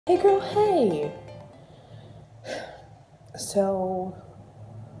Hey girl, hey! So,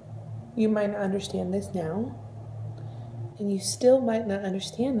 you might not understand this now, and you still might not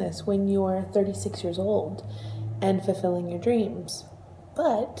understand this when you're 36 years old and fulfilling your dreams.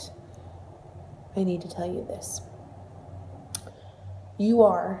 But, I need to tell you this. You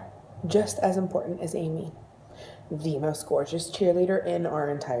are just as important as Amy, the most gorgeous cheerleader in our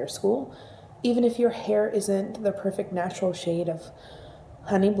entire school. Even if your hair isn't the perfect natural shade of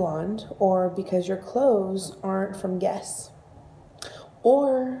honey blonde, or because your clothes aren't from Guess,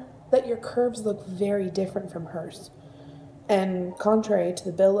 or that your curves look very different from hers. And contrary to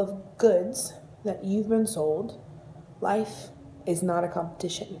the bill of goods that you've been sold, life is not a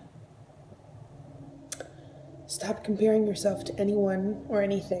competition. Stop comparing yourself to anyone or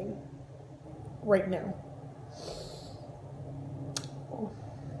anything right now.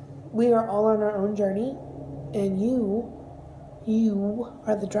 We are all on our own journey, and you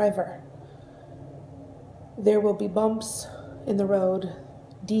are the driver. There will be bumps in the road,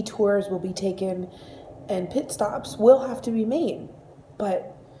 detours will be taken, and pit stops will have to be made.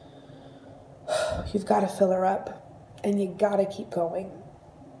 But you've got to fill her up, and you got to keep going.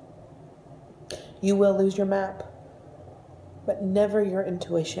 You will lose your map, but never your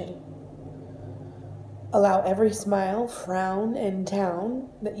intuition. Allow every smile, frown, and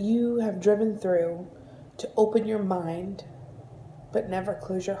town that you have driven through to open your mind, but never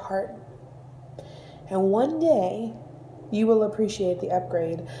close your heart. And one day, you will appreciate the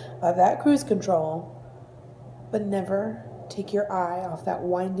upgrade of that cruise control, but never take your eye off that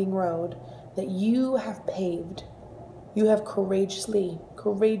winding road that you have paved. You have courageously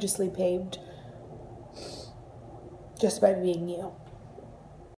paved just by being you.